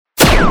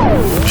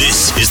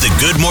This is the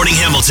Good Morning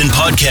Hamilton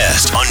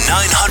podcast on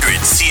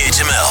 900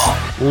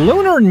 CHML.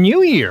 Lunar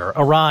New Year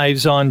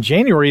arrives on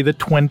January the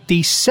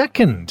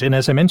 22nd. And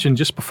as I mentioned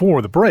just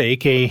before the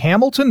break, a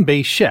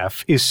Hamilton-based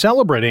chef is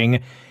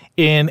celebrating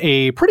in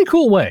a pretty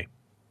cool way.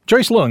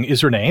 Joyce Leung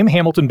is her name,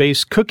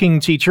 Hamilton-based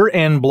cooking teacher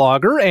and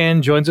blogger,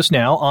 and joins us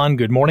now on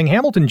Good Morning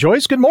Hamilton.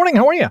 Joyce, good morning.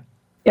 How are you?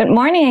 Good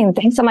morning.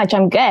 Thanks so much.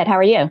 I'm good. How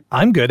are you?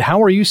 I'm good. How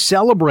are you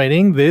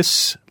celebrating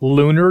this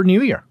Lunar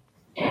New Year?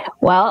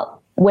 Well,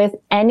 with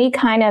any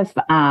kind of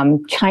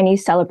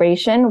Chinese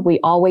celebration, we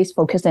always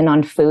focus in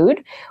on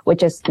food,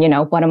 which is,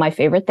 one of my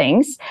favorite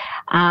things.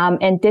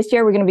 And this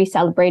year we're going to be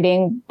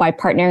celebrating by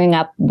partnering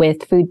up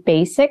with Food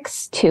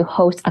Basics to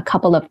host a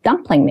couple of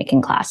dumpling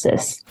making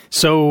classes.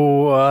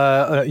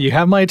 So you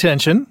have my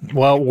attention.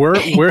 Well,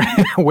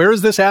 where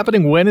is this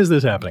happening? When is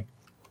this happening?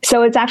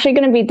 So it's actually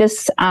going to be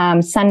this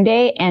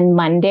Sunday and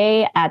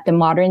Monday at the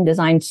Modern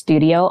Design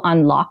Studio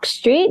on Locke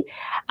Street.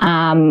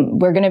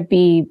 We're going to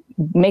be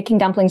making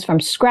dumplings from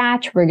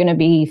scratch. We're going to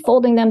be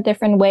folding them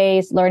different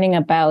ways, learning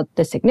about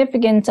the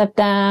significance of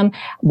them,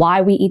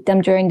 why we eat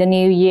them during the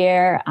new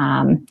year.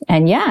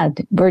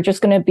 We're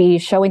just going to be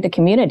showing the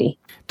community.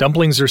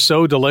 Dumplings are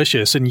so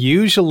delicious, and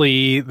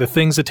usually the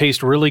things that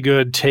taste really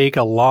good take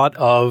a lot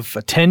of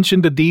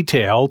attention to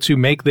detail to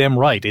make them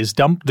right. Does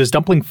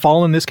dumpling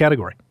fall in this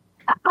category?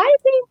 I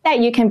think that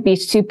you can be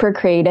super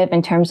creative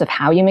in terms of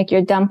how you make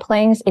your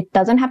dumplings. It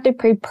doesn't have to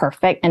be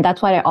perfect. And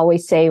that's what I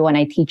always say when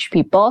I teach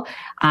people,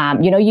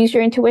 use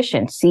your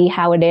intuition, see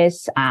how it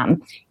is.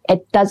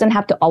 It doesn't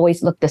have to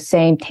always look the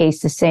same,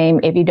 taste the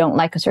same. If you don't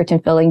like a certain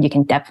filling, you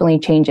can definitely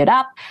change it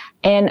up.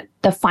 And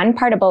the fun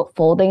part about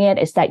folding it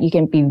is that you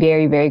can be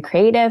very, very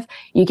creative.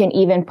 You can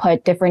even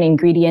put different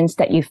ingredients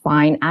that you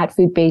find at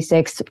Food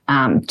Basics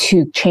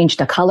to change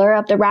the color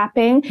of the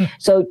wrapping.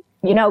 So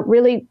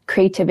really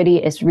creativity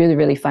is really,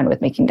 really fun with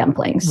making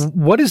dumplings.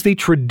 What is the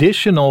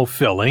traditional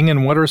filling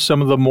and what are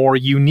some of the more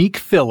unique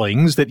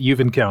fillings that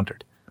you've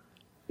encountered?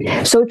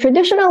 So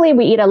traditionally,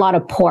 we eat a lot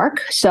of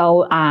pork.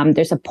 So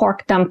there's a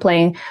pork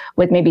dumpling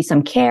with maybe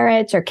some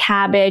carrots or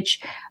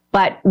cabbage.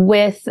 But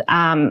with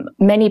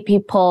many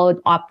people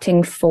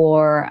opting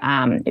for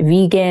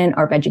vegan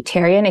or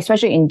vegetarian,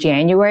 especially in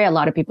January, a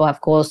lot of people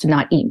have goals to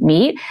not eat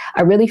meat.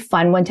 A really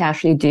fun one to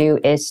actually do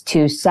is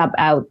to sub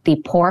out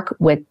the pork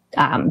with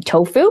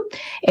tofu.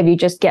 If you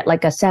just get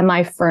like a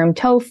semi-firm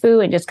tofu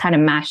and just kind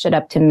of mash it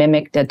up to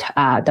mimic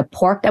the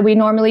pork that we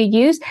normally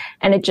use,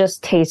 and it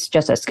just tastes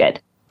just as good.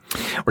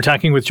 We're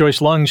talking with Joyce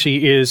Leung.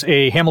 She is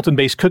a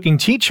Hamilton-based cooking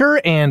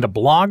teacher and a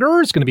blogger.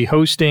 Is going to be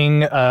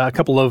hosting a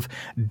couple of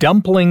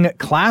dumpling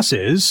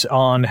classes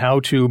on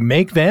how to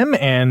make them,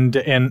 and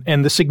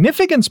the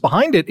significance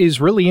behind it is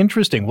really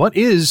interesting. What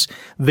is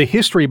the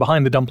history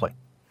behind the dumpling?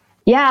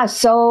 Yeah,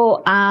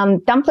 so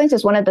dumplings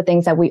is one of the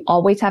things that we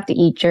always have to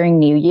eat during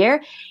New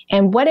Year.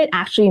 And what it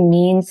actually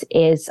means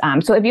is,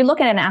 so if you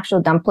look at an actual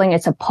dumpling,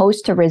 it's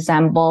supposed to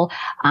resemble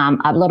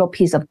a little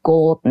piece of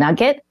gold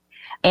nugget.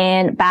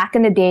 And back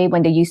in the day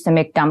when they used to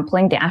make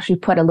dumpling, they actually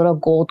put a little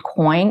gold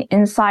coin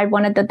inside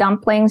one of the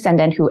dumplings. And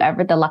then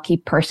whoever the lucky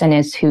person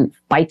is who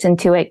bites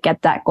into it,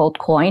 get that gold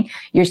coin.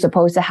 You're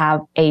supposed to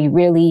have a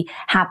really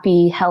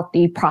happy,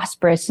 healthy,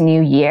 prosperous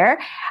new year.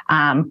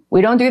 We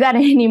don't do that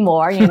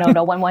anymore.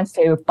 No one wants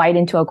to bite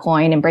into a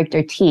coin and break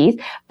their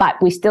teeth, but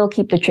we still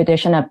keep the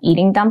tradition of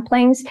eating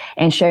dumplings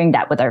and sharing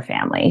that with our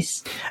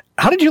families.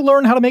 How did you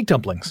learn how to make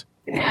dumplings?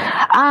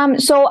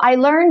 So I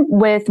learned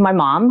with my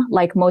mom,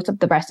 like most of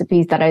the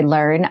recipes that I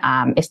learn,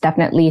 is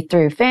definitely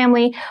through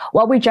family.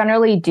 What we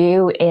generally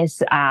do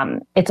is,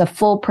 it's a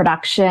full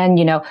production.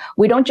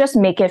 We don't just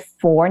make it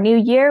for New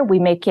Year. We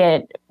make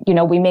it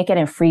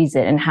and freeze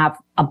it and have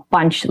a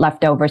bunch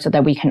left over so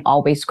that we can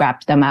always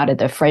grab them out of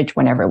the fridge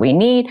whenever we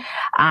need.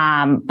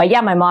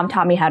 My mom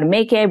taught me how to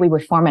make it. We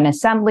would form an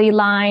assembly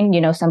line.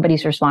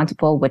 Somebody's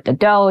responsible with the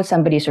dough.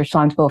 Somebody's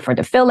responsible for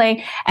the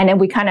filling. And then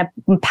we kind of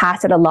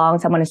pass it along.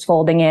 Someone is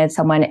folding it.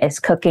 Someone is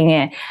cooking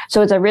it.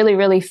 So it's a really,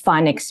 really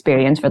fun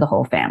experience for the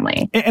whole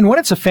family. And when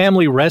it's a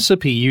family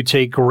recipe, you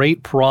take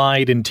great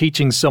pride in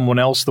teaching someone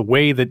else the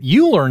way that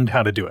you learned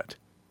how to do it.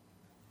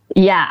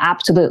 Yeah,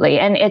 absolutely.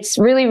 And it's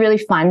really, really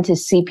fun to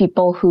see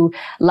people who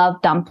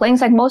love dumplings.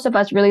 Like most of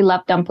us really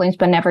love dumplings,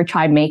 but never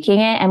tried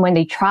making it. And when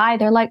they try,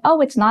 they're like,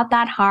 oh, it's not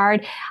that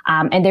hard.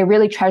 And they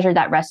really treasure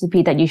that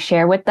recipe that you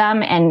share with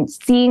them. And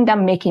seeing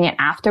them making it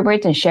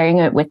afterwards and sharing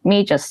it with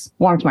me just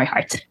warms my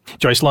heart.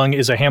 Joyce Leung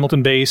is a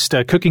Hamilton-based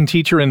cooking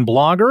teacher and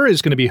blogger,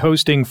 is going to be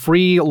hosting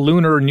free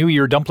Lunar New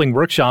Year dumpling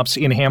workshops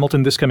in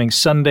Hamilton this coming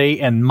Sunday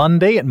and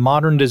Monday at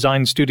Modern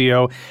Design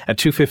Studio at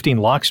 215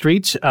 Locke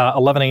Street,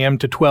 11 a.m.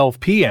 to 12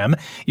 p.m.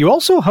 You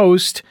also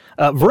host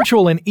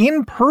virtual and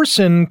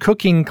in-person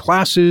cooking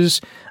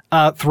classes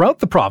throughout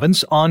the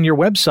province on your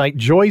website,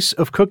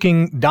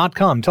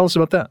 joyceofcooking.com. Tell us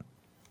about that.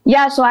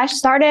 Yeah, so I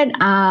started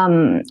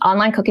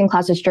online cooking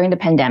classes during the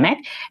pandemic,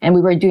 and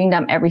we were doing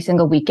them every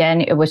single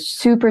weekend. It was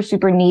super,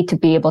 super neat to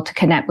be able to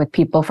connect with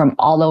people from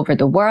all over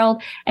the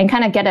world and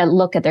kind of get a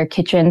look at their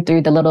kitchen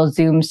through the little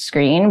Zoom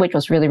screen, which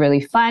was really, really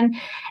fun.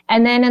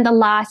 And then in the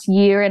last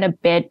year and a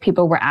bit,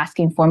 people were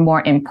asking for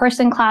more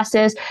in-person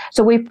classes.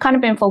 So we've kind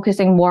of been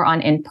focusing more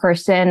on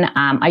in-person.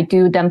 I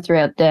do them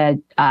throughout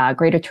the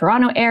Greater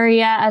Toronto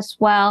area as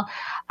well.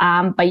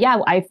 But yeah,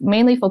 I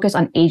mainly focus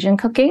on Asian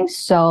cooking.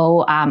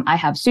 So I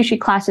have sushi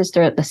classes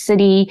throughout the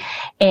city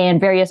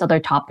and various other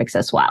topics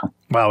as well.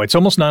 Wow, it's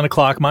almost 9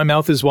 o'clock. My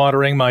mouth is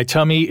watering. My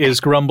tummy is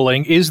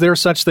grumbling. Is there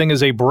such thing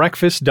as a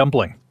breakfast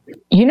dumpling?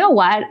 You know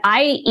what?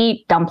 I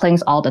eat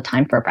dumplings all the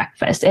time for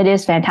breakfast. It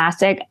is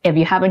fantastic. If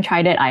you haven't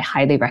tried it, I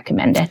highly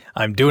recommend it.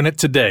 I'm doing it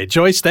today.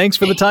 Joyce, thanks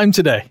for the time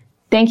today.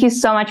 Thank you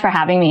so much for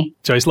having me.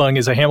 Joyce Leung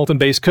is a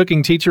Hamilton-based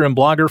cooking teacher and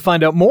blogger.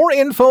 Find out more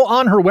info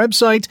on her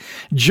website,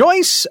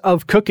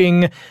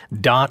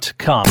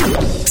 joyceofcooking.com.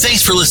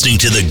 Thanks for listening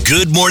to the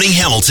Good Morning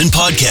Hamilton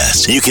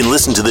podcast. You can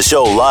listen to the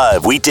show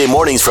live weekday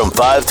mornings from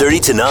 5:30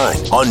 to 9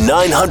 on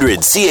 900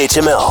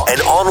 CHML and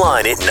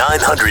online at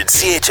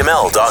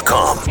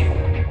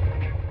 900CHML.com.